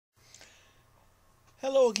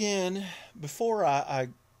Hello again. Before I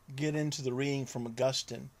get into the reading from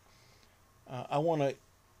Augustine, I want to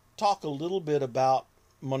talk a little bit about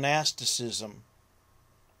monasticism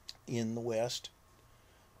in the West.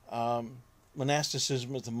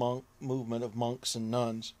 Monasticism is the movement of monks and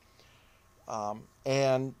nuns.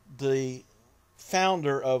 And the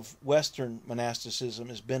founder of Western monasticism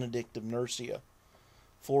is Benedict of Nursia,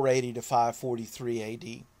 480 to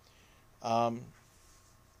 543 AD.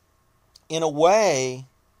 In a way,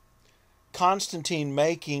 Constantine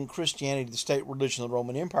making Christianity the state religion of the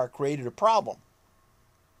Roman Empire created a problem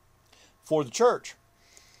for the church.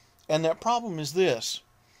 And that problem is this.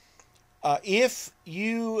 If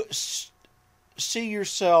you see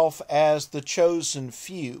yourself as the chosen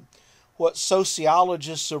few, what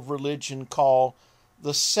sociologists of religion call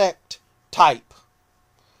the sect type,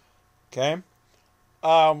 okay,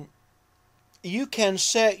 you can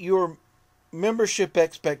set your membership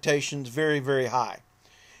expectations very, very high.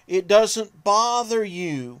 It doesn't bother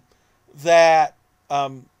you that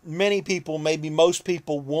many people, maybe most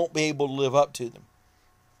people, won't be able to live up to them,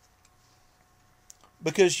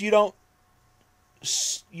 because you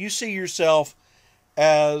see yourself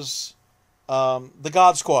as the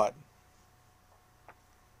God Squad,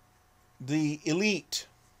 the elite.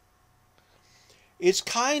 It's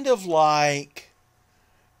kind of like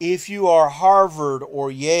if you are Harvard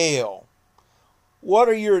or Yale. What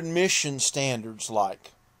are your admission standards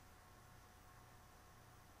like?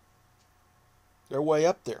 They're way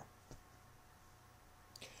up there.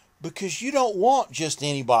 Because you don't want just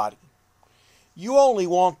anybody. You only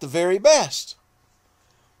want the very best.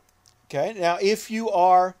 Okay, now if you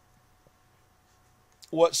are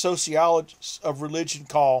what sociologists of religion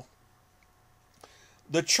call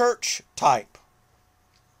the church type,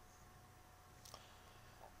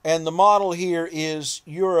 and the model here is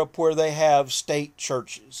Europe, where they have state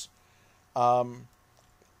churches.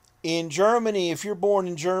 In Germany, if you're born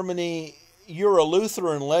in Germany, you're a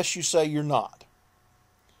Lutheran unless you say you're not.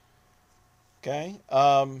 Okay.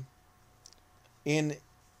 In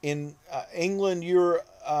England, you're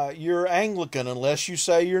Anglican unless you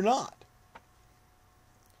say you're not.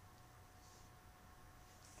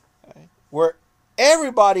 Okay. Where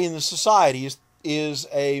everybody in the society is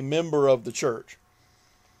a member of the church.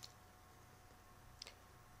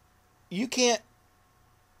 You can't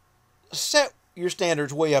set your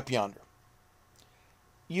standards way up yonder.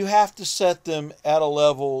 You have to set them at a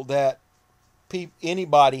level that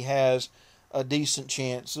anybody has a decent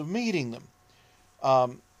chance of meeting them.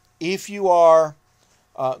 If you are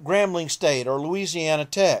Grambling State or Louisiana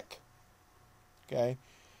Tech, okay,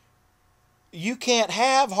 you can't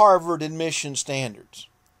have Harvard admission standards,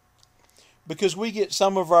 because we get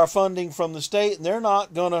some of our funding from the state, and they're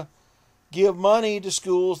not going to give money to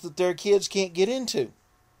schools that their kids can't get into.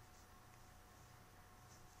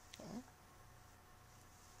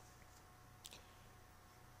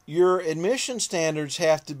 Your admission standards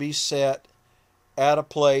have to be set at a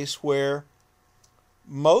place where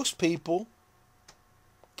most people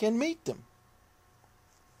can meet them.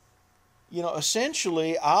 You know,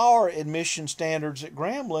 essentially, our admission standards at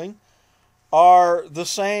Grambling are the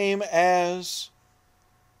same as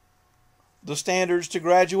the standards to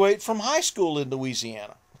graduate from high school in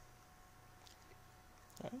Louisiana.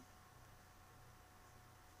 Okay.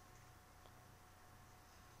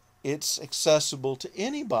 It's accessible to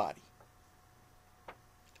anybody.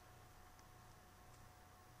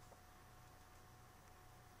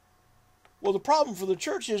 Well, the problem for the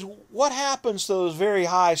church is, what happens to those very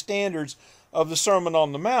high standards of the Sermon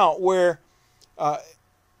on the Mount, where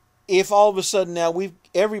if all of a sudden now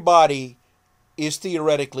everybody is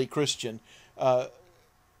theoretically Christian,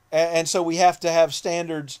 and so we have to have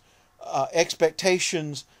standards,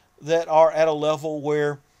 expectations that are at a level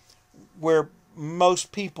where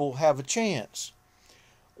most people have a chance.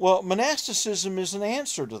 Well, monasticism is an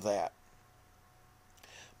answer to that,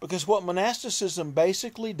 because what monasticism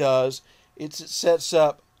basically does is it sets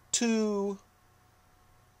up two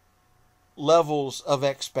levels of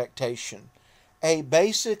expectation: a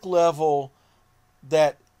basic level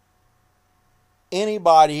that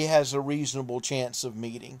anybody has a reasonable chance of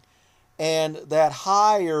meeting, and that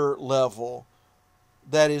higher level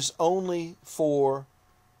that is only for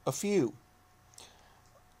a few.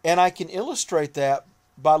 And I can illustrate that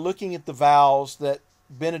by looking at the vows that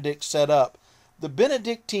Benedict set up. The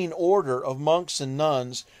Benedictine order of monks and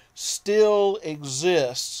nuns still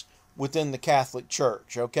exists within the Catholic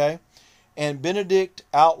Church, okay? And Benedict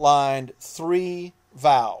outlined 3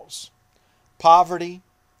 vows: poverty,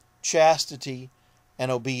 chastity, and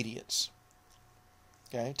obedience.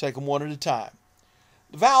 Okay, take them one at a time.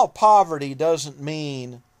 The vow of poverty doesn't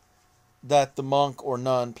mean that the monk or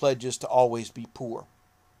nun pledges to always be poor.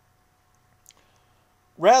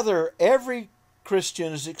 Rather, every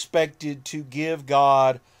Christian is expected to give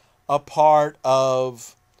God a part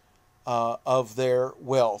of their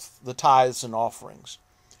wealth, the tithes and offerings.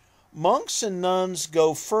 Monks and nuns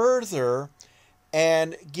go further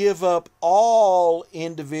and give up all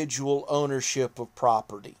individual ownership of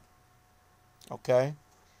property. Okay?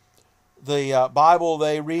 The Bible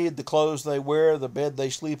they read, the clothes they wear, the bed they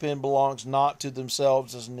sleep in belongs not to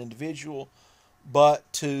themselves as an individual,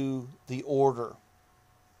 but to the order.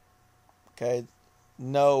 Okay?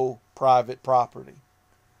 No private property.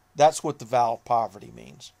 That's what the vow of poverty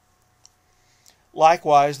means.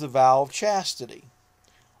 Likewise, the vow of chastity.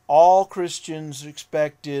 All Christians are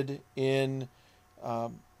expected in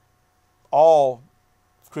all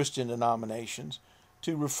Christian denominations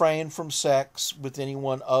to refrain from sex with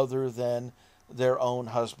anyone other than their own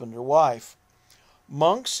husband or wife.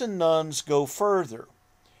 Monks and nuns go further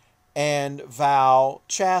and vow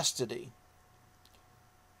chastity,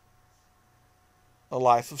 a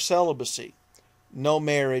life of celibacy, no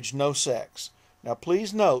marriage, no sex. Now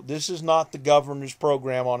please note, this is not the governor's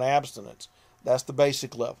program on abstinence. That's the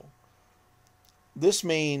basic level. This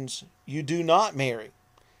means you do not marry.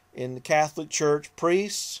 In the Catholic Church,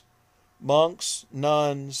 priests, monks,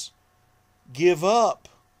 nuns give up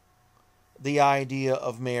the idea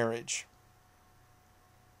of marriage,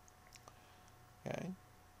 okay,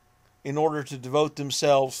 in order to devote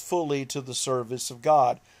themselves fully to the service of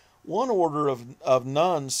God. One order of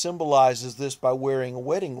nuns symbolizes this by wearing a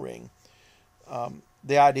wedding ring.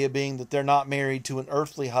 The idea being that they're not married to an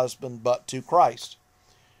earthly husband, but to Christ.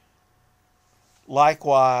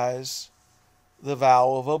 Likewise, the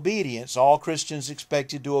vow of obedience. All Christians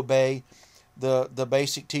expected to obey the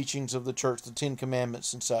basic teachings of the church, the 10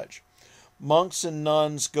 Commandments and such. Monks and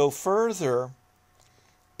nuns go further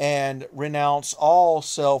and renounce all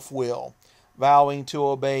self-will, vowing to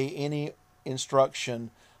obey any instruction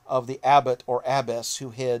of the abbot or abbess who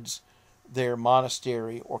heads their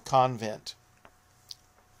monastery or convent.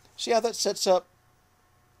 See how that sets up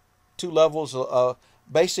two levels, a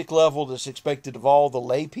basic level that's expected of all the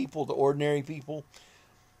lay people, the ordinary people,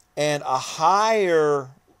 and a higher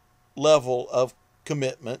level of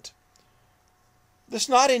commitment that's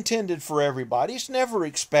not intended for everybody. It's never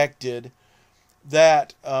expected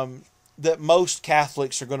that that most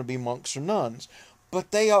Catholics are going to be monks or nuns,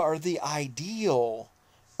 but they are the ideal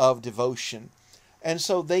of devotion. And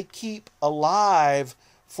so they keep alive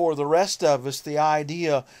for the rest of us the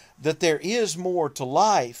idea that there is more to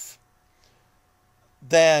life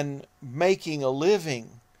than making a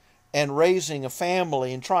living and raising a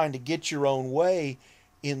family and trying to get your own way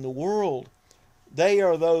in the world. They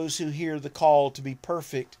are those who hear the call to be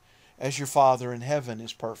perfect as your Father in heaven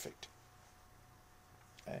is perfect.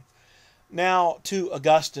 Okay. Now to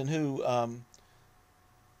Augustine, who,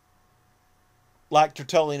 like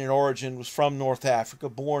Tertullian in origin, was from North Africa,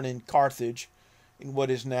 born in Carthage, in what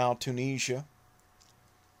is now Tunisia.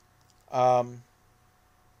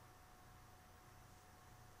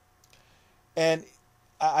 And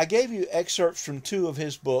I gave you excerpts from two of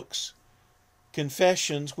his books,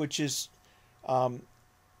 Confessions, which is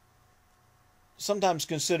sometimes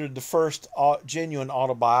considered the first genuine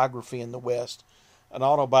autobiography in the West. An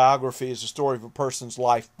autobiography is a story of a person's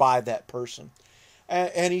life by that person.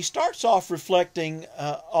 And he starts off reflecting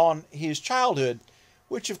on his childhood,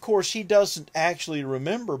 which of course he doesn't actually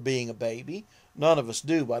remember being a baby. None of us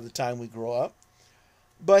do by the time we grow up.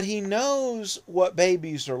 But he knows what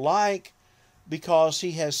babies are like because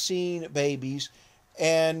he has seen babies,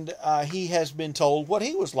 and he has been told what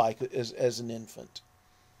he was like as an infant.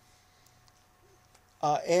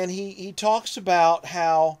 And he talks about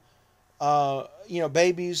how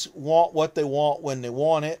babies want what they want when they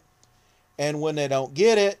want it, and when they don't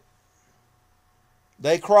get it,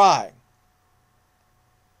 they cry.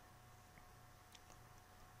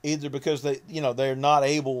 Either because they're not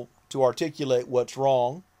able to articulate what's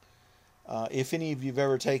wrong. If any of you have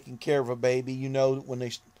ever taken care of a baby, you know when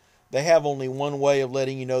they have only one way of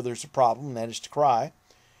letting you know there's a problem, and that is to cry.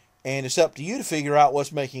 And it's up to you to figure out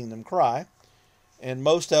what's making them cry. And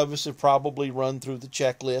most of us have probably run through the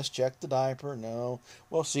checklist. Check the diaper. No.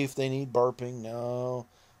 Well, see if they need burping. No.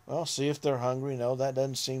 Well, see if they're hungry. No, that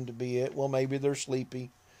doesn't seem to be it. Well, maybe they're sleepy.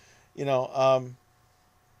 Now,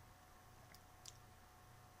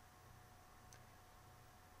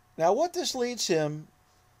 what this leads him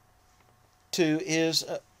to is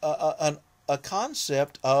a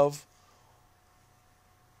concept of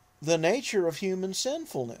the nature of human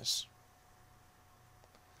sinfulness.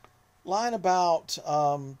 Line about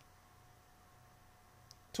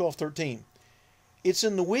 12-13. It's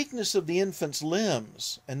in the weakness of the infant's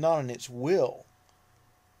limbs and not in its will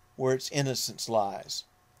where its innocence lies.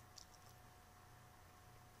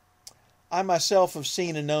 I myself have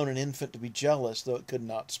seen and known an infant to be jealous, though it could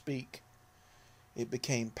not speak. It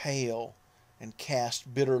became pale and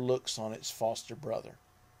cast bitter looks on its foster brother.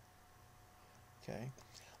 Okay.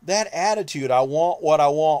 That attitude, I want what I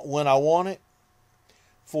want when I want it,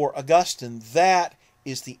 for Augustine, that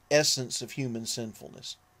is the essence of human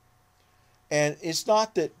sinfulness. And it's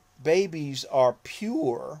not that babies are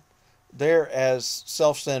pure. They're as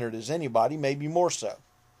self-centered as anybody, maybe more so.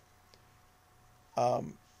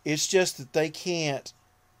 It's just that they can't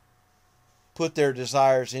put their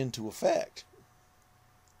desires into effect.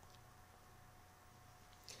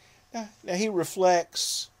 Now he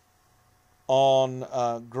reflects on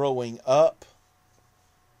growing up.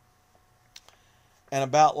 And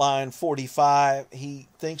about line 45, he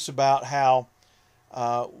thinks about how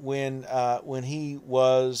when he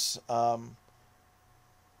was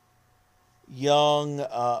young,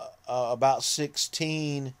 about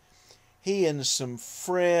 16, he and some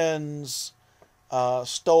friends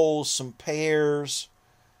stole some pears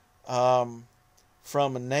from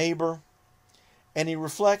a neighbor. And he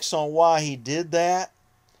reflects on why he did that.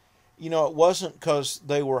 You know, it wasn't because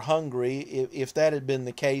they were hungry. If that had been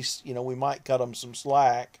the case, you know, we might cut them some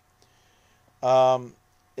slack.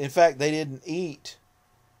 In fact, they didn't eat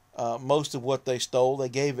most of what they stole. They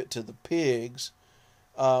gave it to the pigs.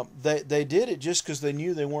 They did it just because they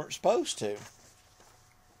knew they weren't supposed to.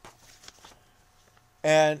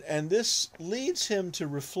 And this leads him to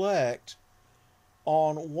reflect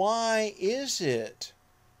on why is it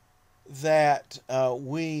that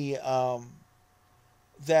we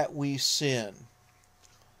sin.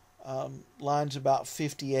 Lines about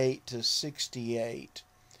 58 to 68.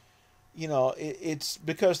 You know, it's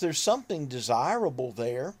because there's something desirable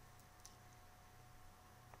there.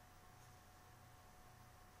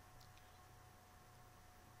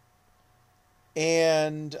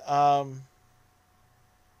 And,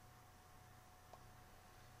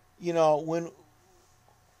 you know, when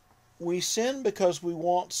we sin because we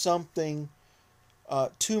want something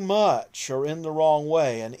too much or in the wrong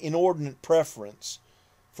way, an inordinate preference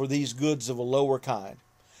for these goods of a lower kind,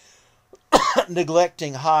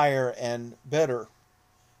 neglecting higher and better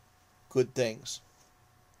good things.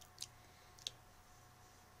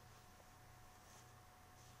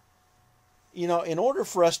 You know, in order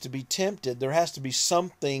for us to be tempted, there has to be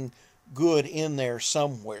something good in there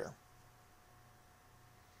somewhere.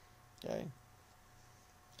 Okay?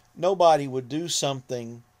 Nobody would do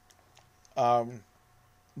something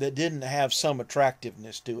that didn't have some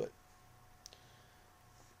attractiveness to it.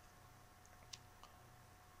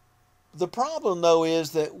 The problem, though,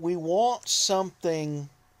 is that we want something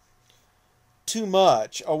too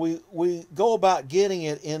much, or we go about getting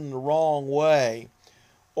it in the wrong way,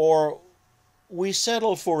 or we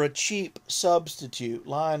settle for a cheap substitute.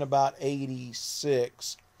 Line about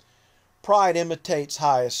 86. Pride imitates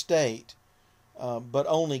high estate, but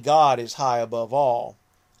only God is high above all.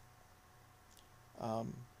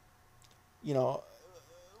 You know,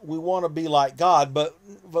 we want to be like God, but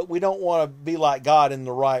we don't want to be like God in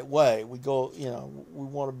the right way. We go, you know, we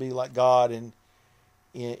want to be like God in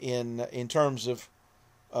terms of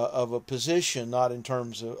a position, not in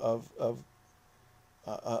terms of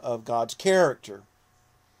God's character.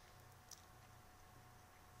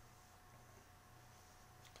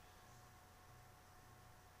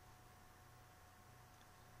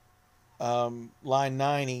 Line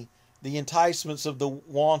 90. The enticements of the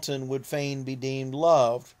wanton would fain be deemed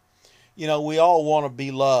loved. You know, we all want to be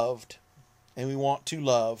loved, and we want to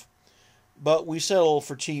love, but we settle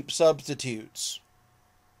for cheap substitutes.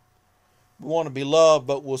 We want to be loved,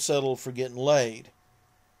 but we'll settle for getting laid.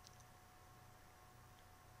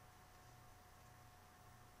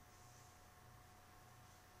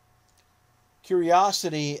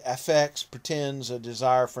 Curiosity affects, pretends a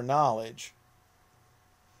desire for knowledge.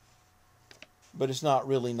 But it's not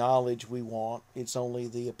really knowledge we want. It's only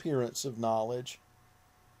the appearance of knowledge.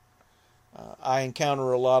 I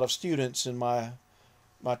encounter a lot of students in my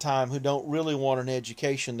time who don't really want an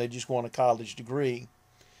education. They just want a college degree.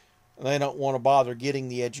 And they don't want to bother getting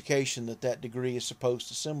the education that degree is supposed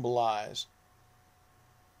to symbolize.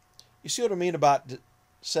 You see what I mean about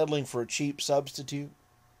settling for a cheap substitute?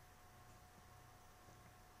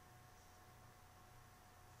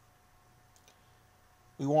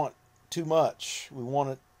 We want too much. We want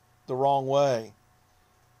it the wrong way.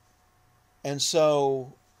 And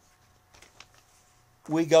so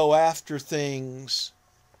we go after things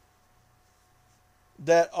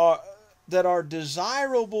that are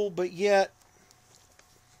desirable, but yet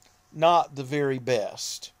not the very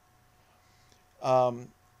best.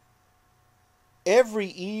 Every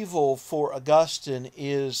evil for Augustine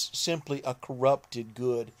is simply a corrupted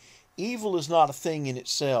good. Evil is not a thing in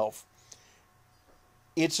itself.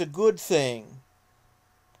 It's a good thing,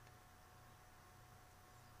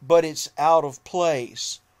 but it's out of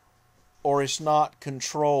place, or it's not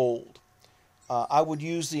controlled. I would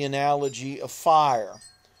use the analogy of fire.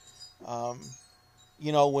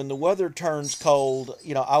 When the weather turns cold,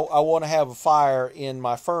 I want to have a fire in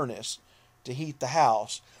my furnace to heat the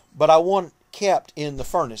house, but I want it kept in the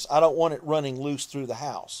furnace. I don't want it running loose through the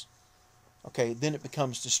house. Okay, then it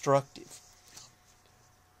becomes destructive.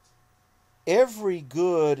 Every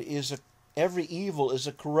evil is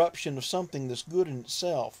a corruption of something that's good in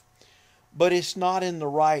itself, but it's not in the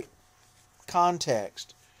right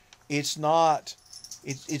context. It's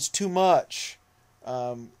too much.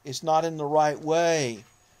 It's not in the right way.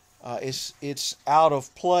 It's out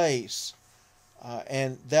of place,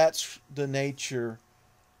 and that's the nature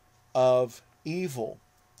of evil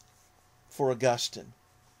for Augustine.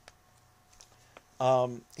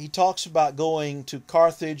 He talks about going to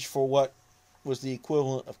Carthage for what was the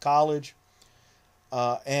equivalent of college,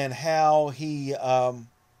 and how he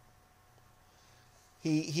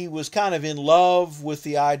was kind of in love with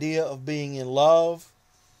the idea of being in love.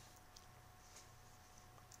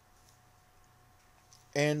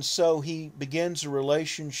 And so he begins a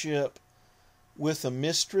relationship with a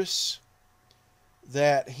mistress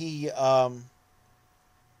that he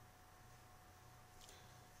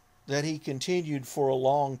continued for a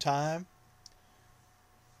long time,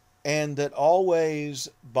 and that always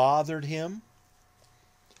bothered him,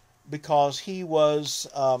 because he was,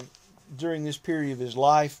 during this period of his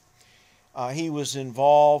life, he was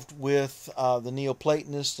involved with the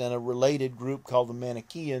Neoplatonists and a related group called the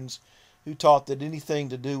Manichaeans, who taught that anything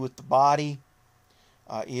to do with the body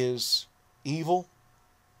is evil.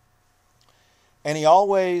 And he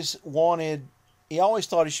always thought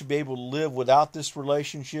he should be able to live without this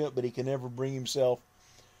relationship, but he could never bring himself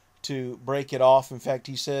to break it off. In fact,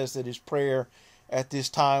 he says that his prayer at this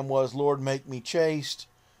time was, "Lord, make me chaste,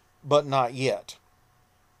 but not yet."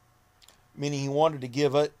 Meaning he wanted to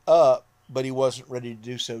give it up, but he wasn't ready to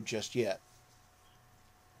do so just yet.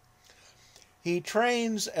 He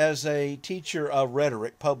trains as a teacher of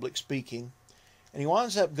rhetoric, public speaking, and he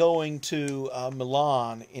winds up going to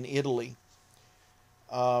Milan in Italy.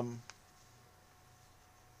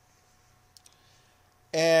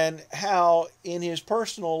 And how in his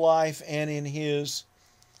personal life and in his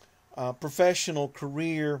professional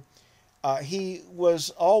career, he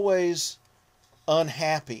was always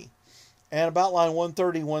unhappy. And about line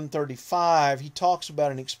 130, 135, he talks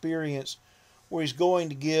about an experience where he's going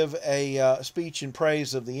to give a speech in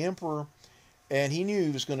praise of the emperor, and he knew he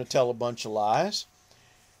was going to tell a bunch of lies,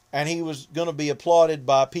 and he was going to be applauded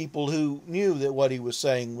by people who knew that what he was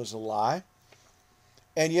saying was a lie,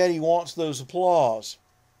 and yet he wants those applause.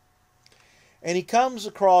 And he comes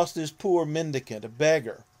across this poor mendicant, a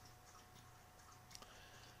beggar,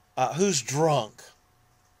 who's drunk.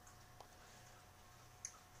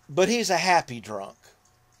 But he's a happy drunk.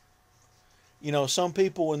 Some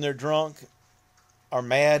people when they're drunk are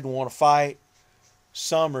mad and want to fight.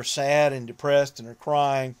 Some are sad and depressed and are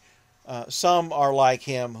crying. Some are like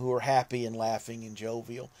him, who are happy and laughing and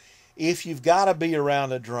jovial. If you've got to be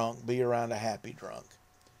around a drunk, be around a happy drunk.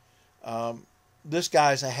 This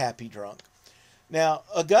guy's a happy drunk. Now,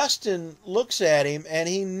 Augustine looks at him and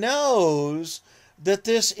he knows that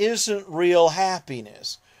this isn't real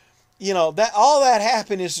happiness. That all that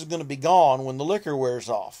happiness is going to be gone when the liquor wears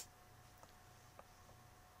off.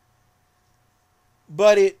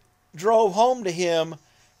 But it drove home to him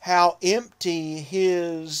how empty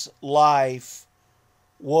his life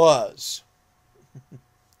was.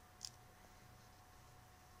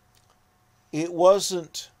 It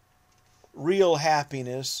wasn't real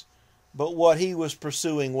happiness, but what he was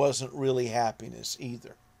pursuing wasn't really happiness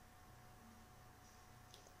either.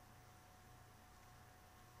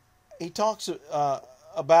 He talks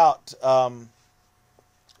about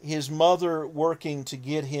his mother working to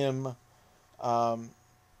get him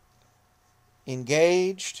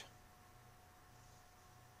engaged.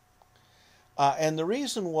 And the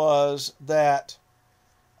reason was that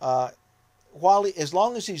as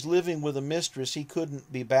long as he's living with a mistress, he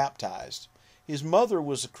couldn't be baptized. His mother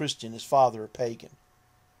was a Christian, his father a pagan.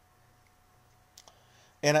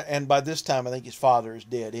 And by this time, I think his father is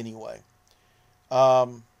dead anyway.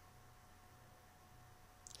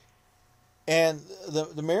 And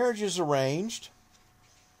the marriage is arranged.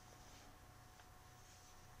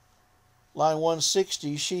 Line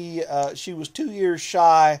 160, she was 2 years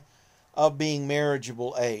shy of being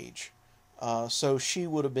marriageable age. So she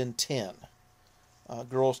would have been 10.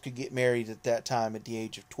 Girls could get married at that time at the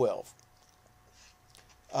age of 12.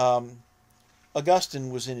 Augustine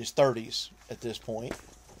was in his 30s at this point.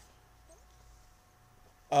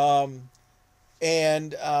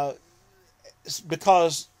 And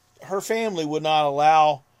because her family would not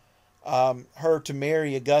allow her to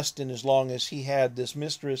marry Augustine as long as he had this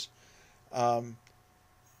mistress,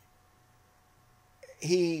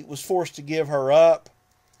 he was forced to give her up.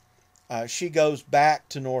 She goes back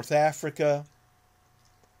to North Africa,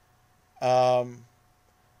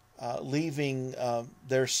 leaving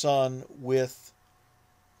their son with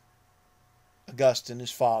Augustine,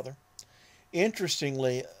 his father.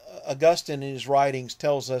 Interestingly, Augustine in his writings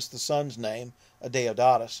tells us the son's name,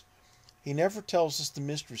 Adeodatus. He never tells us the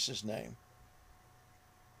mistress's name.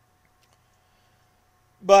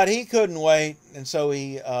 But he couldn't wait, and so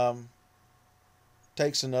he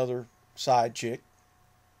takes another side chick.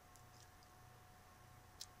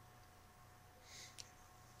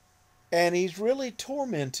 And he's really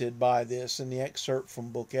tormented by this in the excerpt from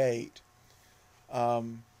Book 8.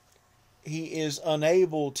 He is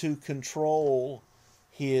unable to control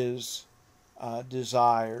his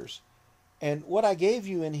desires. And what I gave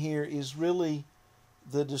you in here is really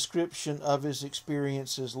the description of his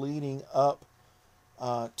experiences leading up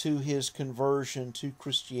to his conversion to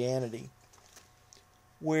Christianity,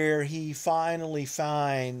 where he finally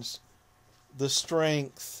finds the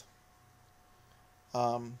strength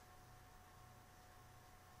to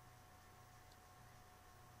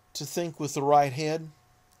think with the right head.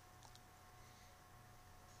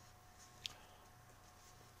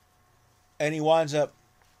 And he winds up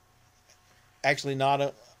actually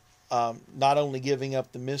not only giving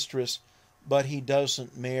up the mistress, but he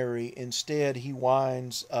doesn't marry. Instead, he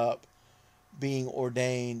winds up being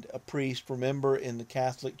ordained a priest. Remember, in the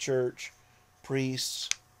Catholic Church, priests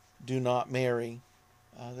do not marry.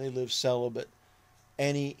 They live celibate.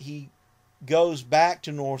 And he goes back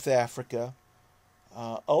to North Africa,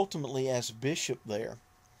 ultimately as bishop there.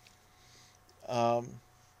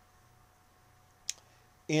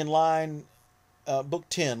 In Book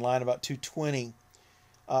 10, line about 220,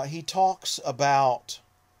 he talks about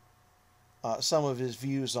some of his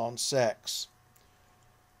views on sex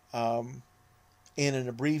in an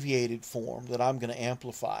abbreviated form that I'm going to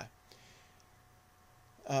amplify.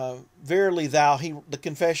 Verily thou, the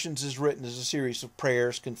Confessions is written as a series of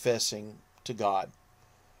prayers confessing to God.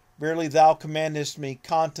 Verily thou commandest me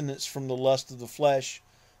continence from the lust of the flesh,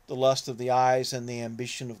 the lust of the eyes, and the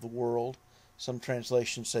ambition of the world. Some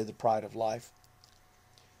translations say the pride of life.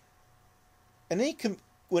 And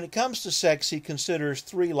when it comes to sex, he considers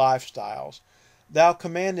 3 lifestyles. Thou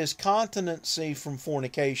commandest continency from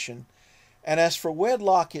fornication, and as for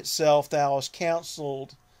wedlock itself, thou hast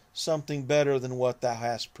counseled something better than what thou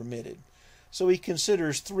hast permitted. So he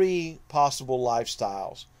considers 3 possible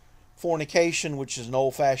lifestyles. Fornication, which is an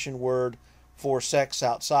old-fashioned word for sex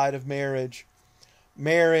outside of marriage,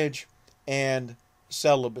 marriage, and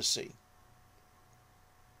celibacy.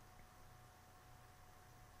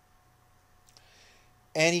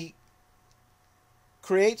 And he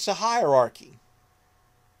creates a hierarchy.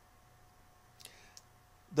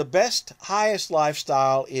 The best, highest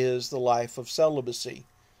lifestyle is the life of celibacy.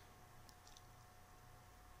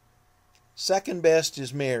 Second best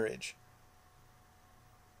is marriage.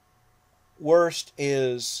 Worst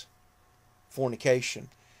is fornication.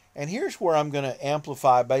 And here's where I'm going to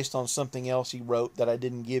amplify based on something else he wrote that I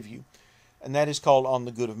didn't give you. And that is called On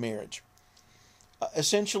the Good of Marriage.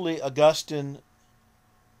 Essentially, Augustine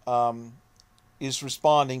is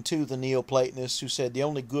responding to the Neoplatonists who said the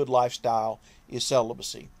only good lifestyle is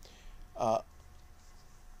celibacy.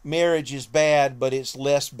 Marriage is bad, but it's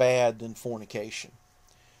less bad than fornication.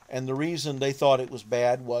 And the reason they thought it was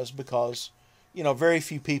bad was because, very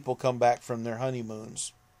few people come back from their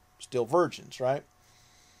honeymoons still virgins, right?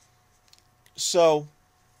 So,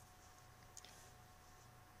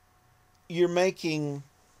 you're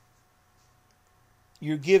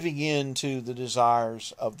giving in to the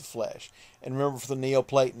desires of the flesh. And remember, for the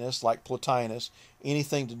Neoplatonists, like Plotinus,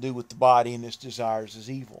 anything to do with the body and its desires is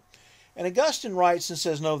evil. And Augustine writes and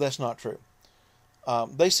says, no, that's not true.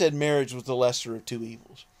 They said marriage was the lesser of 2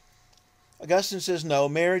 evils. Augustine says, no,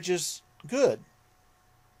 marriage is good.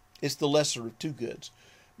 It's the lesser of 2 goods.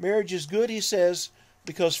 Marriage is good, he says,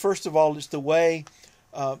 because first of all, it's the way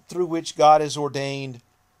through which God has ordained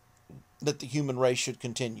that the human race should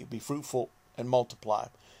continue, be fruitful and multiply.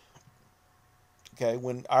 Okay,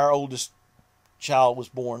 when our oldest child was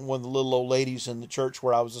born, one of the little old ladies in the church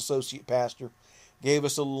where I was associate pastor gave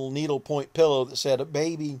us a little needlepoint pillow that said, a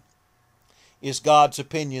baby is God's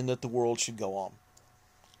opinion that the world should go on.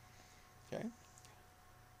 Okay.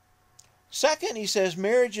 Second, he says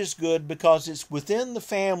marriage is good because it's within the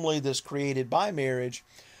family that's created by marriage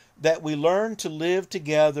that we learn to live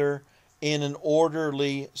together in an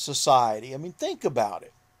orderly society. I mean, think about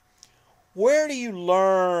it. Where do you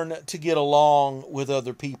learn to get along with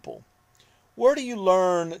other people? Where do you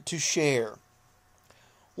learn to share?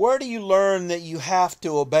 Where do you learn that you have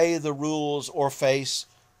to obey the rules or face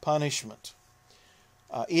punishment?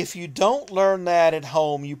 If you don't learn that at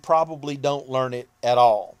home, you probably don't learn it at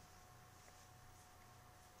all.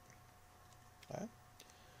 Okay.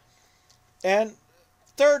 And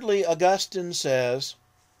thirdly, Augustine says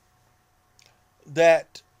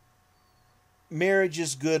that marriage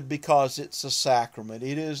is good because it's a sacrament.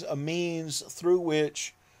 It is a means through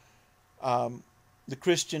which the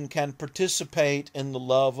Christian can participate in the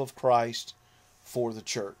love of Christ for the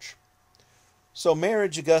church. So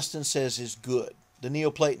marriage, Augustine says, is good. The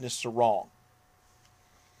Neoplatonists are wrong.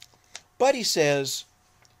 But he says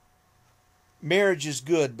marriage is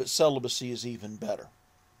good, but celibacy is even better.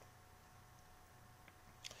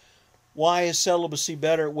 Why is celibacy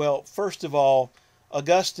better? Well, first of all,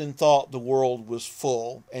 Augustine thought the world was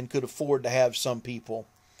full and could afford to have some people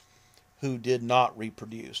who did not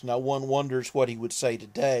reproduce. Now, one wonders what he would say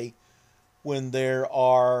today when there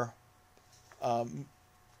are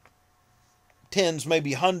tens,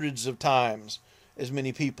 maybe hundreds of times as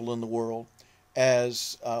many people in the world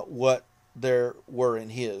as what there were in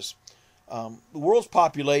his. The world's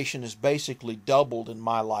population has basically doubled in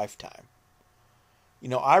my lifetime. You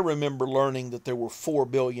know, I remember learning that there were 4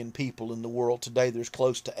 billion people in the world. Today there's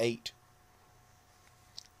close to 8.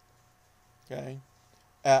 Okay?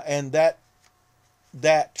 And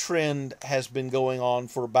that trend has been going on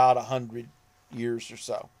for about 100 years or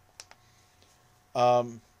so. But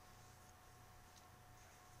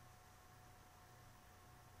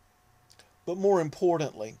more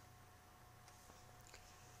importantly,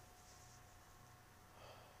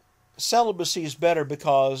 celibacy is better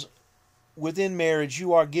because within marriage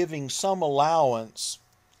you are giving some allowance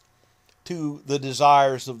to the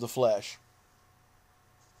desires of the flesh,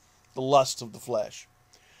 the lust of the flesh.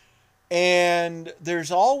 And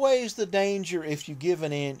there's always the danger, if you give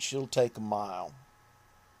an inch, you'll take a mile.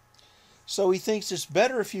 So he thinks it's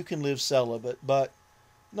better if you can live celibate, but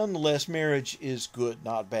nonetheless, marriage is good,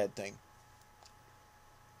 not a bad thing.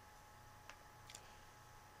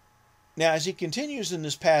 Now, as he continues in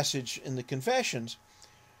this passage in the Confessions,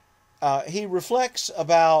 he reflects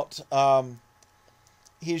about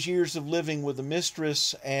his years of living with a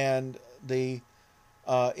mistress and the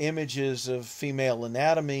images of female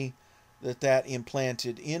anatomy that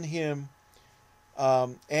implanted in him.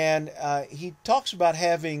 And he talks about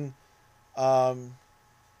having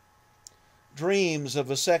dreams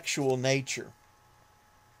of a sexual nature.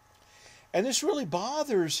 And this really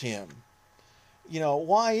bothers him. You know,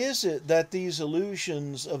 why is it that these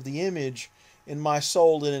illusions of the image in my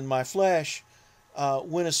soul and in my flesh,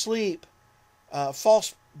 when asleep,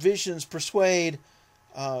 false visions persuade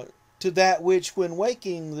to that which when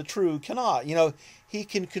waking the true cannot? You know, he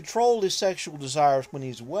can control his sexual desires when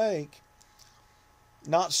he's awake,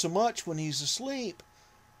 not so much when he's asleep.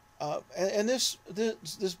 And this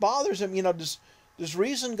bothers him. You know, does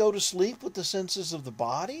reason go to sleep with the senses of the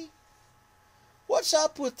body? What's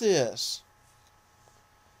up with this?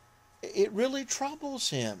 It really troubles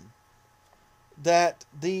him that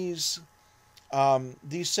these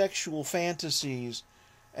sexual fantasies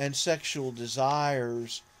and sexual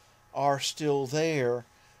desires are still there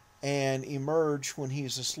and emerge when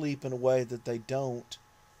he's asleep in a way that they don't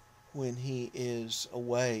when he is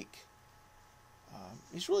awake.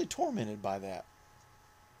 He's really tormented by that.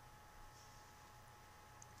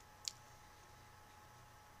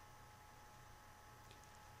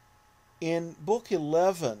 In Book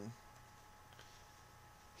 11,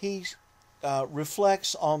 he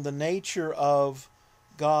reflects on the nature of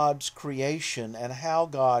God's creation and how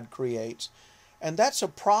God creates. And that's a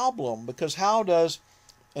problem, because how does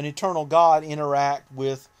an eternal God interact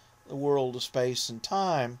with the world of space and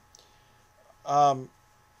time?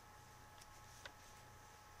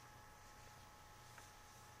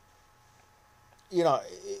 You know,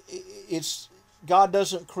 it's God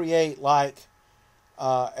doesn't create like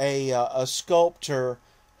a sculptor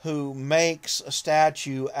who makes a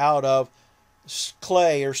statue out of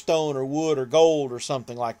clay or stone or wood or gold or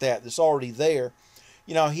something like that that's already there.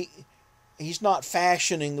 You know, he's not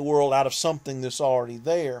fashioning the world out of something that's already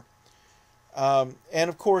there. And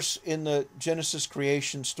of course, in the Genesis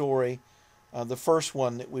creation story, the first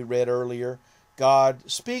one that we read earlier,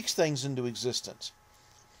 God speaks things into existence.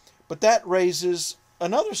 But that raises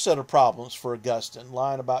another set of problems for Augustine,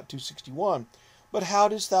 line about 261. But how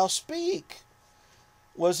didst thou speak?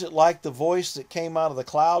 Was it like the voice that came out of the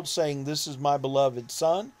cloud saying, "This is my beloved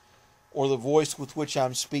Son," or the voice with which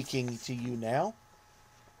I'm speaking to you now,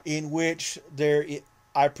 in which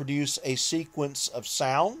I produce a sequence of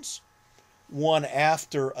sounds, one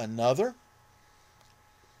after another,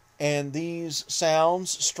 and these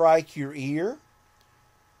sounds strike your ear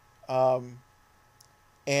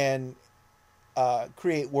and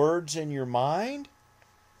create words in your mind?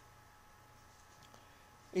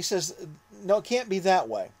 He says, no, it can't be that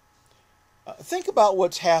way. Think about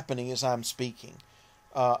what's happening as I'm speaking.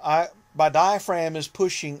 My diaphragm is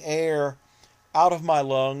pushing air out of my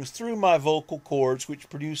lungs through my vocal cords, which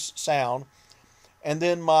produce sound, and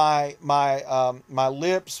then my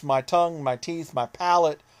lips, my tongue, my teeth, my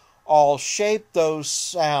palate all shape those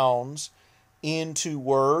sounds into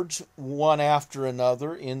words, one after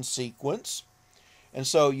another in sequence. And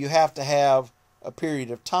so you have to have a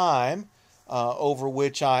period of time over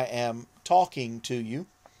which I am talking to you.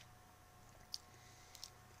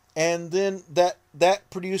 And then that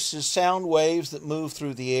produces sound waves that move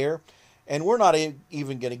through the air. And we're not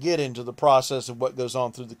even going to get into the process of what goes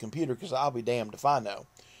on through the computer, because I'll be damned if I know.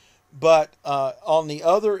 But on the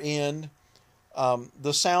other end,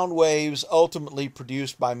 the sound waves ultimately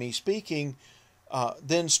produced by me speaking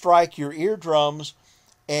then strike your eardrums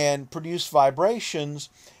and produce vibrations.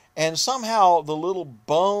 And somehow the little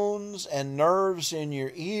bones and nerves in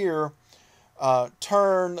your ear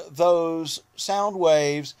turn those sound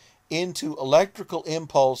waves into electrical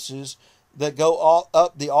impulses that go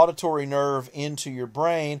up the auditory nerve into your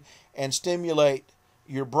brain and stimulate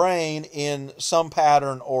your brain in some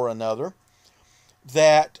pattern or another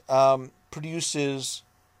that produces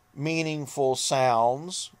meaningful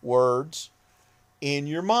sounds, words, in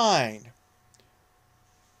your mind.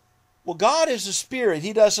 Well, God is a spirit.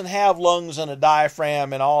 He doesn't have lungs and a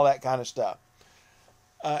diaphragm and all that kind of stuff.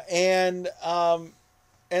 And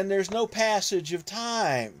there's no passage of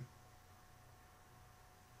time.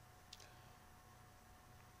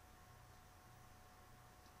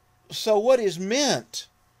 So what is meant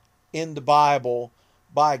in the Bible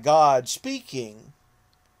by God speaking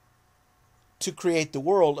to create the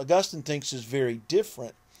world, Augustine thinks is very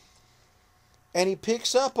different. And he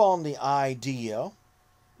picks up on the idea,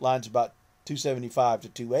 lines about 275 to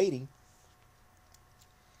 280,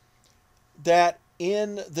 that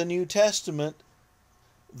in the New Testament,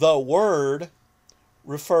 the Word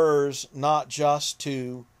refers not just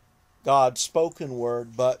to God's spoken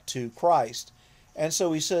word, but to Christ. And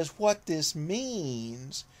so he says what this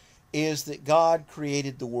means is that God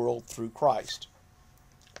created the world through Christ.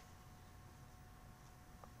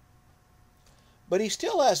 But he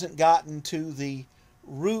still hasn't gotten to the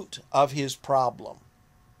root of his problem,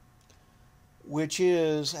 which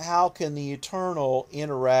is how can the eternal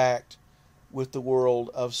interact with the world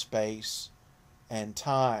of space and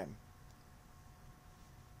time?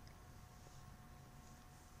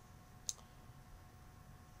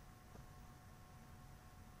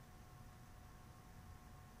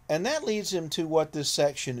 And that leads him to what this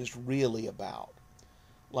section is really about.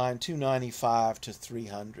 Line 295 to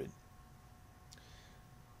 300.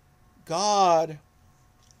 God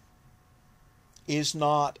is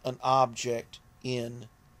not an object in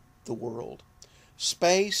the world.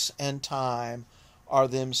 Space and time are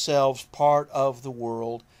themselves part of the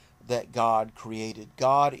world that God created.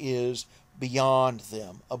 God is beyond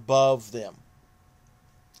them, above them.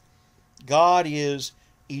 God is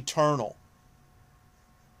eternal.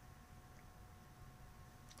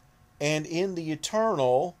 And in the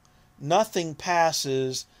eternal, nothing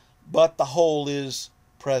passes, but the whole is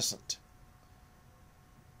present.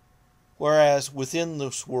 Whereas within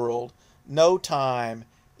this world, no time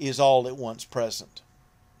is all at once present.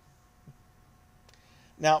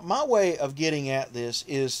 Now, my way of getting at this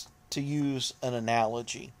is to use an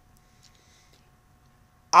analogy.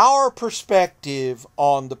 Our perspective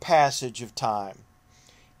on the passage of time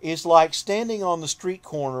is like standing on the street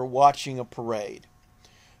corner watching a parade.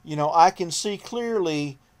 You know, I can see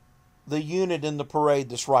clearly the unit in the parade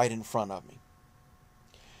that's right in front of me.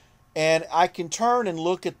 And I can turn and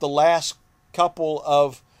look at the last couple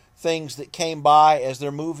of things that came by as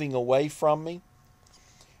they're moving away from me.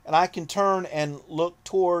 And I can turn and look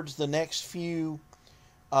towards the next few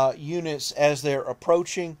units as they're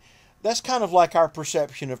approaching. That's kind of like our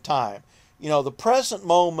perception of time. You know, the present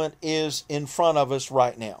moment is in front of us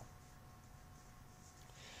right now.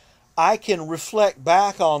 I can reflect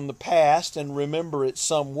back on the past and remember it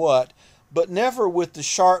somewhat, but never with the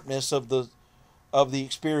sharpness of the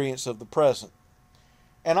experience of the present.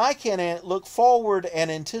 And I can look forward and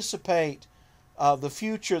anticipate the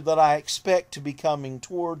future that I expect to be coming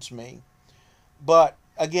towards me. But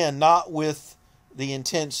again, not with the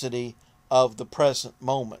intensity of the present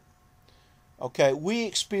moment. Okay, we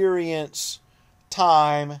experience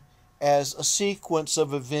time as a sequence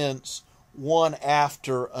of events, one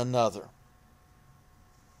after another.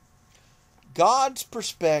 God's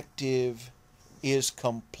perspective is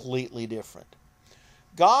completely different.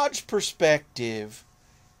 God's perspective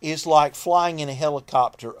is like flying in a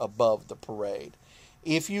helicopter above the parade.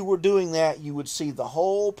 If you were doing that, you would see the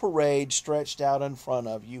whole parade stretched out in front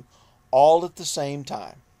of you, all at the same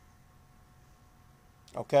time.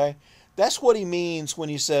 Okay? That's what he means when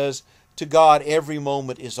he says, to God every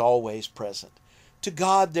moment is always present. To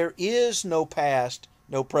God there is no past,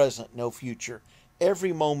 no present, no future.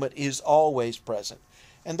 Every moment is always present.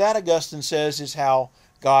 And that, Augustine says, is how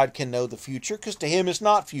God can know the future, because to him it's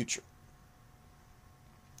not future.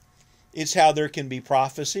 It's how there can be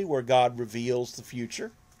prophecy where God reveals the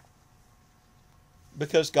future,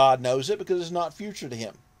 because God knows it, because it's not future to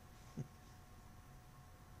him.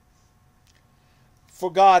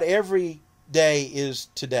 For God, every day is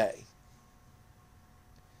today.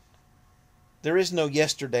 There is no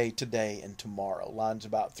yesterday, today, and tomorrow. Line's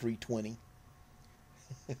about 320.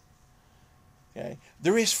 Okay.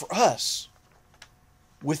 There is for us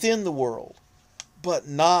within the world, but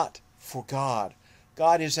not for God.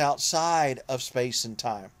 God is outside of space and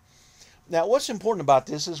time. Now, what's important about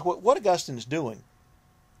this is what Augustine is doing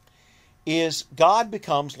is God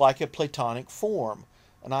becomes like a Platonic form,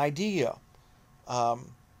 an idea.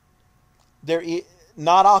 There is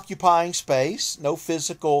not occupying space, no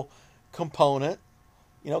physical component.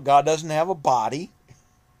 God doesn't have a body,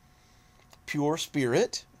 pure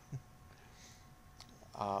spirit.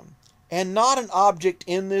 And not an object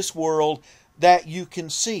in this world that you can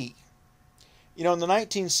see. In the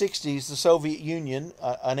 1960s, the Soviet Union,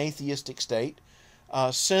 an atheistic state,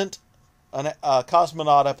 sent a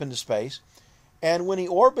cosmonaut up into space. And when he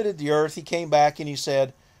orbited the Earth, he came back and he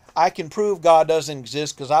said, I can prove God doesn't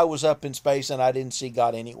exist because I was up in space and I didn't see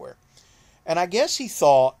God anywhere. And I guess he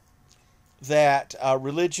thought that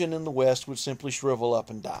religion in the West would simply shrivel up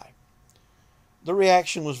and die. The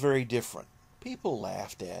reaction was very different. People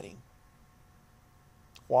laughed at him.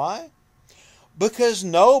 Why? Because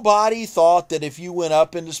nobody thought that if you went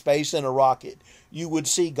up into space in a rocket, you would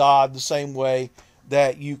see God the same way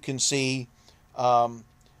that you can see the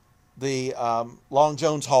Long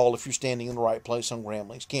Jones Hall if you're standing in the right place on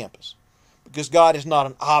Grambling's campus. Because God is not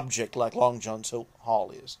an object like Long Jones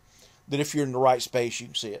Hall is, that if you're in the right space, you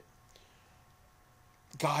can see it.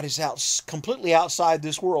 God is completely outside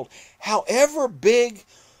this world. However big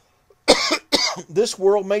this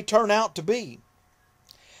world may turn out to be,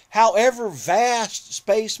 however vast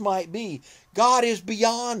space might be, God is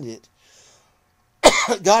beyond it.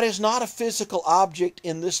 God is not a physical object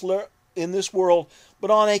in this world,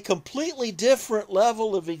 but on a completely different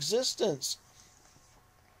level of existence.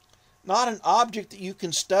 Not an object that you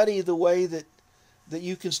can study the way that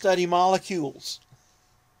you can study molecules.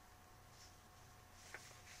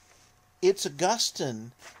 It's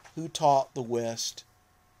Augustine who taught the West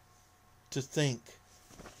to think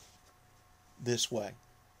this way.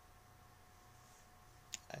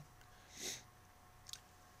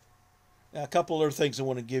 Now, a couple other things I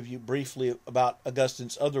want to give you briefly about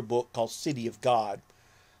Augustine's other book called City of God.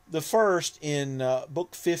 The first, in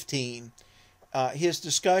book 15, his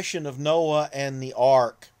discussion of Noah and the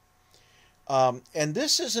ark. And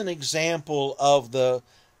this is an example of the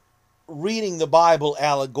reading the Bible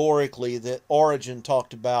allegorically that Origen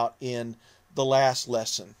talked about in the last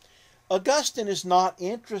lesson. Augustine is not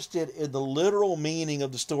interested in the literal meaning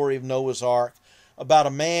of the story of Noah's Ark about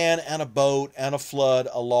a man and a boat and a flood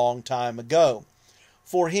a long time ago.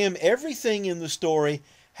 For him, everything in the story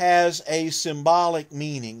has a symbolic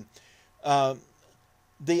meaning.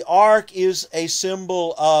 The ark is a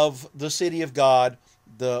symbol of the city of God,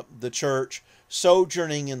 the church,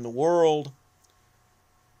 sojourning in the world.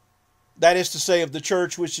 That is to say, of the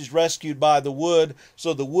church which is rescued by the wood.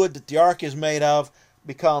 So the wood that the ark is made of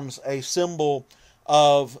becomes a symbol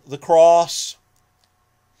of the cross.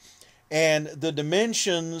 And the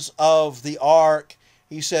dimensions of the ark,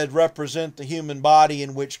 he said, represent the human body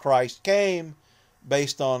in which Christ came,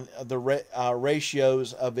 based on the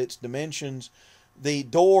ratios of its dimensions. The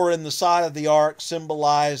door in the side of the ark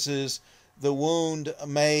symbolizes the wound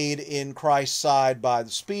made in Christ's side by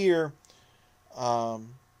the spear.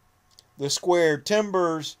 The squared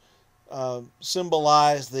timbers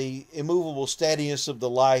symbolize the immovable steadiness of the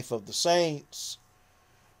life of the saints.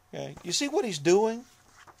 Okay. You see what he's doing?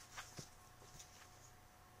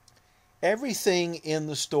 Everything in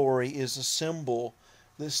the story is a symbol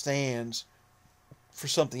that stands for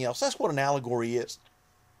something else. That's what an allegory is.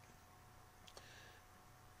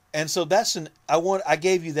 And so I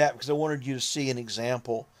gave you that because I wanted you to see an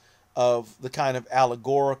example of the kind of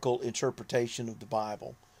allegorical interpretation of the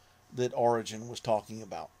Bible that Origen was talking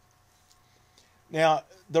about. Now,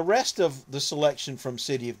 the rest of the selection from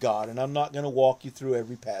City of God, and I'm not going to walk you through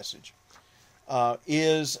every passage,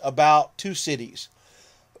 is about two cities,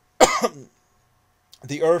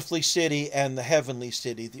 the earthly city and the heavenly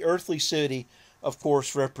city. The earthly city, of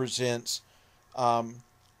course, represents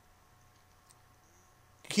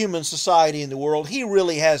human society in the world. He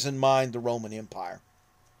really has in mind the Roman Empire.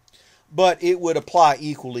 But it would apply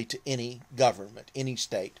equally to any government, any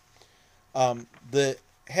state. The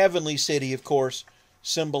heavenly city, of course,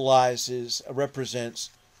 represents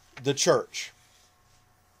the church.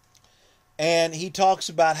 And he talks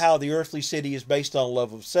about how the earthly city is based on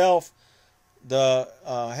love of self, the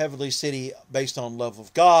heavenly city based on love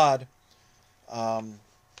of God. Now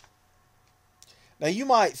you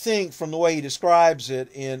might think from the way he describes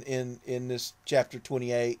it in this chapter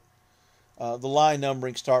 28, the line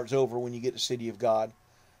numbering starts over when you get to City of God,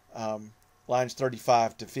 lines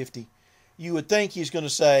 35 to 50. You would think he's going to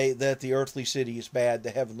say that the earthly city is bad, the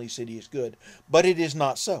heavenly city is good. But it is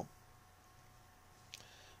not so.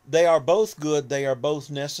 They are both good. They are both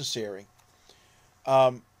necessary.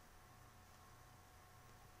 And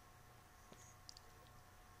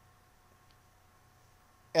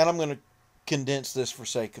I'm going to condense this for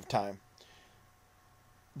sake of time.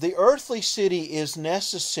 The earthly city is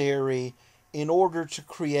necessary in order to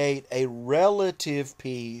create a relative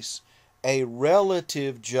peace, a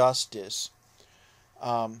relative justice,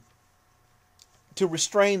 to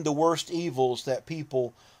restrain the worst evils that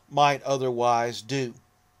people might otherwise do.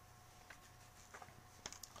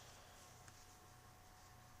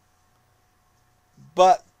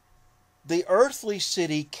 But the earthly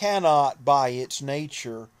city cannot, by its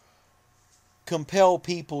nature, compel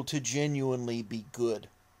people to genuinely be good.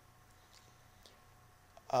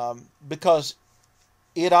 Because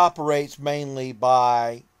it operates mainly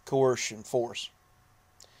by coercion, force.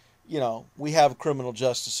 You know, we have a criminal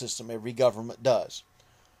justice system. Every government does.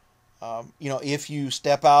 You know, if you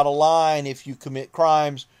step out of line, if you commit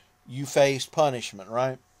crimes, you face punishment,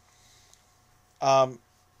 right?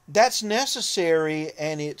 That's necessary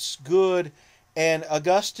and it's good. And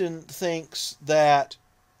Augustine thinks that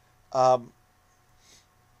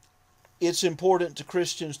it's important to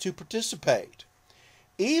Christians to participate,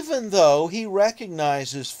 even though he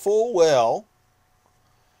recognizes full well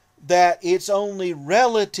that it's only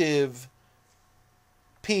relative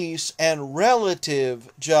peace and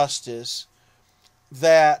relative justice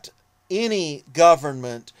that any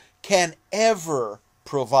government can ever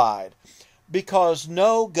provide, because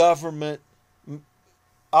no government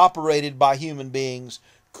operated by human beings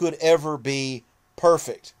could ever be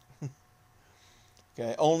perfect.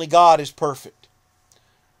 Okay, only God is perfect.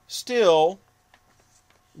 Still,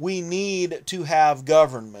 we need to have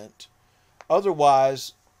government.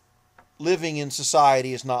 Otherwise, living in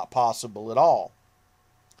society is not possible at all.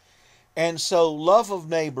 And so, love of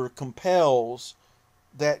neighbor compels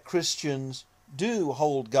that Christians do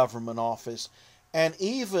hold government office and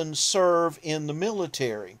even serve in the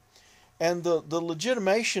military. And the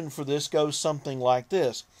legitimation for this goes something like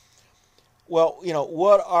this. Well, you know,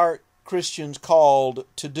 what are Christians called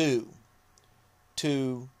to do?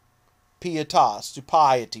 To pietas, to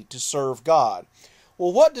piety, to serve God.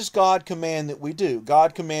 Well, what does God command that we do?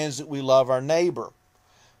 God commands that we love our neighbor.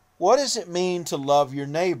 What does it mean to love your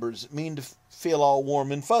neighbor? Does it mean to feel all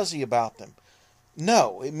warm and fuzzy about them?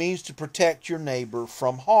 No, it means to protect your neighbor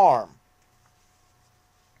from harm.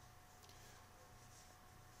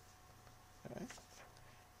 Okay.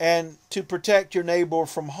 And to protect your neighbor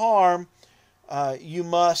from harm, you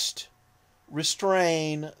must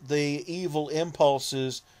restrain the evil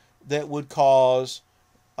impulses that would cause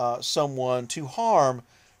someone to harm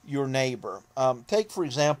your neighbor. Take, for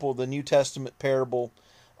example, the New Testament parable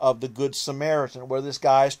of the Good Samaritan, where this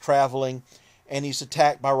guy is traveling and he's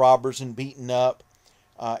attacked by robbers and beaten up.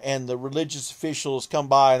 And the religious officials come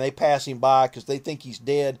by and they pass him by because they think he's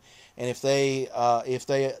dead. And if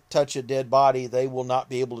they touch a dead body, they will not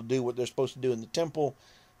be able to do what they're supposed to do in the temple,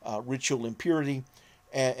 ritual impurity.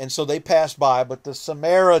 And so they pass by. But the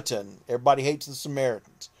Samaritan, everybody hates the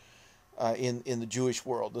Samaritans in the Jewish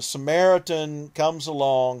world. The Samaritan comes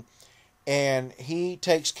along and he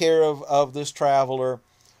takes care of this traveler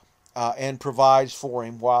and provides for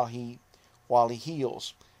him while he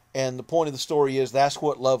heals. And the point of the story is that's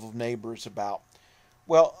what love of neighbor is about.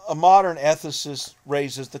 Well, a modern ethicist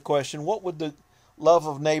raises the question, what would the love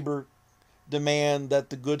of neighbor demand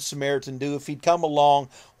that the Good Samaritan do if he'd come along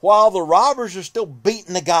while the robbers are still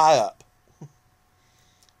beating the guy up?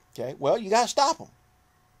 Okay, well, you got to stop them.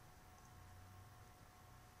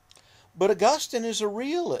 But Augustine is a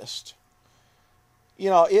realist.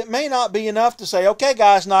 It may not be enough to say, okay,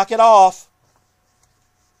 guys, knock it off.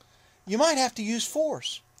 You might have to use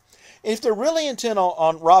force. If they're really intent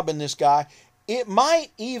on robbing this guy, it might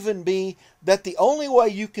even be that the only way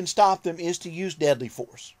you can stop them is to use deadly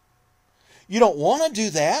force. You don't want to do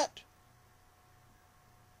that.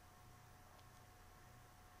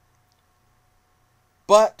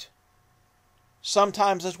 But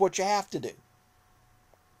sometimes that's what you have to do.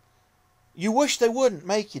 You wish they wouldn't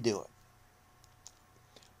make you do it.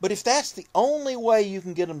 But if that's the only way you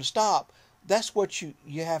can get them to stop, that's what you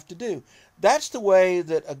have to do. That's the way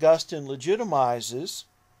that Augustine legitimizes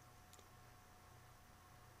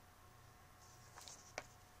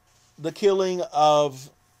the killing of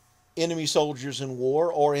enemy soldiers in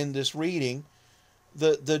war, or in this reading,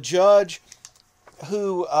 the judge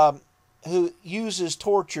who uses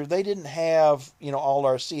torture. They didn't have all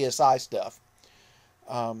our CSI stuff.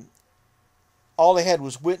 All they had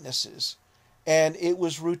was witnesses, and it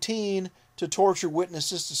was routine to torture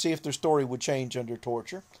witnesses to see if their story would change under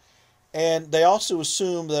torture. And they also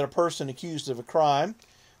assumed that a person accused of a crime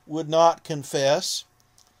would not confess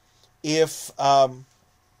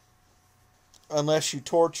unless you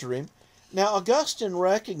torture him. Now, Augustine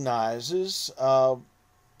recognizes,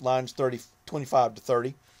 lines 25 to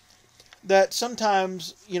 30, that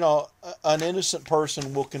sometimes, an innocent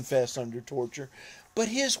person will confess under torture, but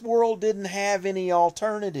his world didn't have any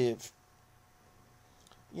alternative.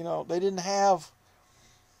 They didn't have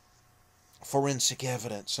forensic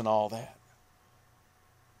evidence and all that.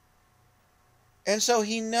 And so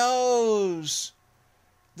he knows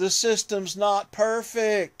the system's not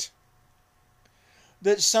perfect.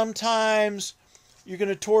 That sometimes you're going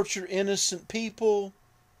to torture innocent people.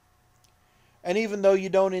 And even though you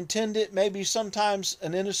don't intend it, maybe sometimes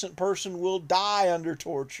an innocent person will die under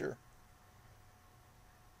torture.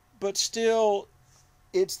 But still,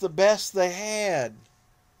 it's the best they had.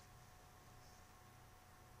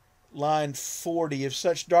 Line 40, if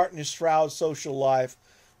such darkness shrouds social life,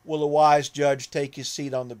 will a wise judge take his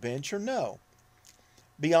seat on the bench or no?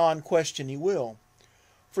 Beyond question he will.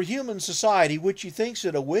 For human society, which he thinks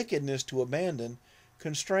it a wickedness to abandon,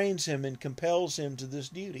 constrains him and compels him to this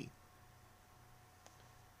duty.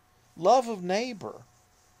 Love of neighbor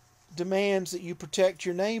demands that you protect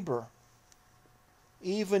your neighbor,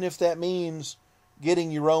 even if that means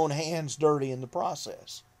getting your own hands dirty in the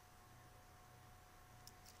process.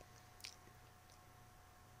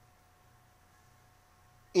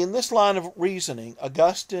 In this line of reasoning,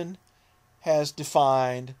 Augustine has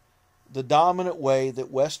defined the dominant way that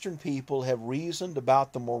Western people have reasoned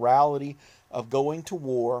about the morality of going to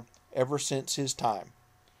war ever since his time.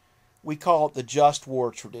 We call it the just war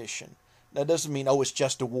tradition. That doesn't mean, it's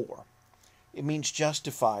just a war. It means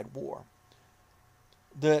justified war.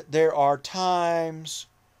 There are times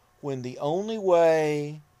when the only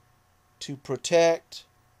way to protect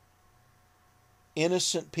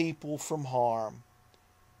innocent people from harm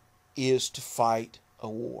is to fight a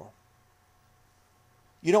war.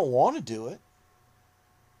 You don't want to do it,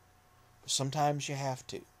 but sometimes you have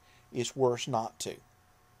to. It's worse not to.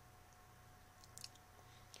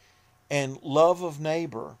 And love of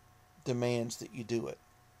neighbor demands that you do it.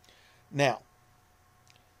 Now,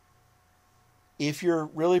 if you're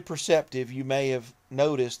really perceptive, you may have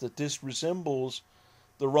noticed that this resembles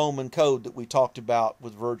the Roman code that we talked about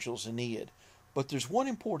with Virgil's Aeneid. But there's one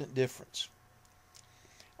important difference.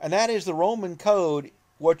 And that is the Roman code,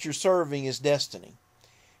 what you're serving is destiny.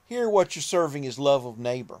 Here, what you're serving is love of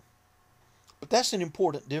neighbor. But that's an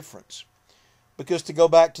important difference. Because to go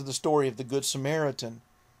back to the story of the Good Samaritan,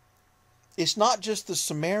 it's not just the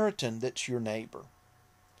Samaritan that's your neighbor.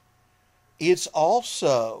 It's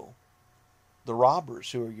also the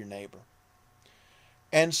robbers who are your neighbor.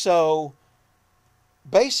 And so,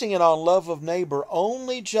 basing it on love of neighbor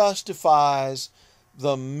only justifies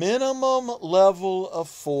the minimum level of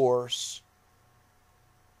force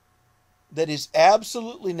that is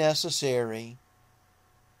absolutely necessary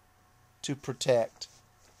to protect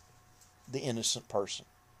the innocent person.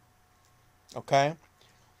 Okay?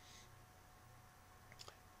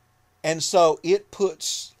 And so it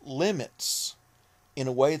puts limits in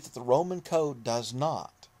a way that the Roman code does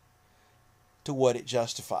not to what it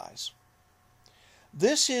justifies.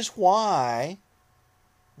 This is why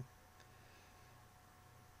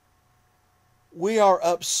we are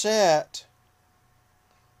upset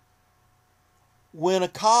when a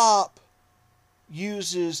cop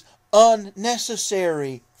uses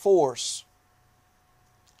unnecessary force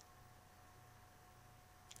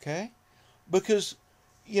Okay? Because,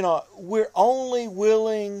 we're only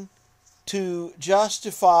willing to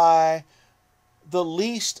justify the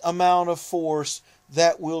least amount of force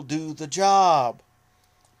that will do the job.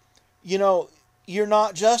 You're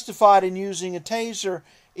not justified in using a taser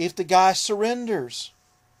if the guy surrenders.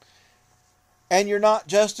 And you're not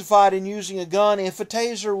justified in using a gun if a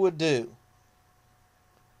taser would do.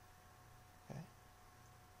 Okay.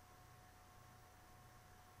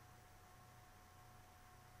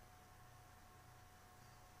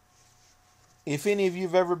 If any of you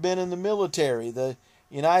have ever been in the military, the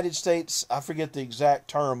United States, I forget the exact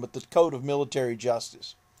term, but the Code of Military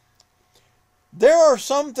Justice. There are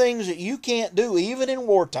some things that you can't do, even in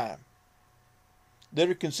wartime, that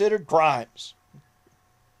are considered crimes.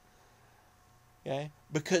 Okay?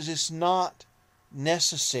 Because it's not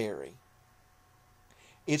necessary.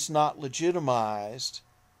 It's not legitimized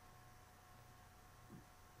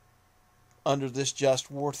under this just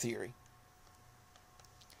war theory.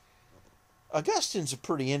 Augustine's a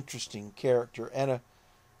pretty interesting character and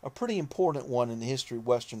a pretty important one in the history of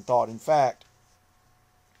Western thought. In fact,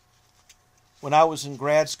 when I was in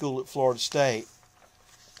grad school at Florida State,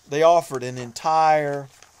 they offered an entire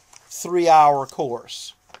 3-hour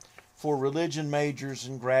course for religion majors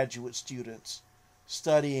and graduate students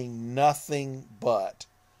studying nothing but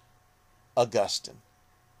Augustine.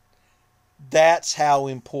 That's how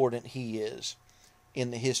important he is in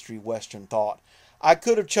the history of Western thought. I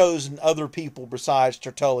could have chosen other people besides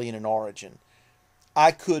Tertullian and Origen.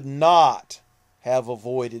 I could not have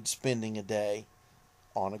avoided spending a day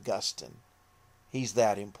on Augustine. He's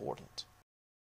that important.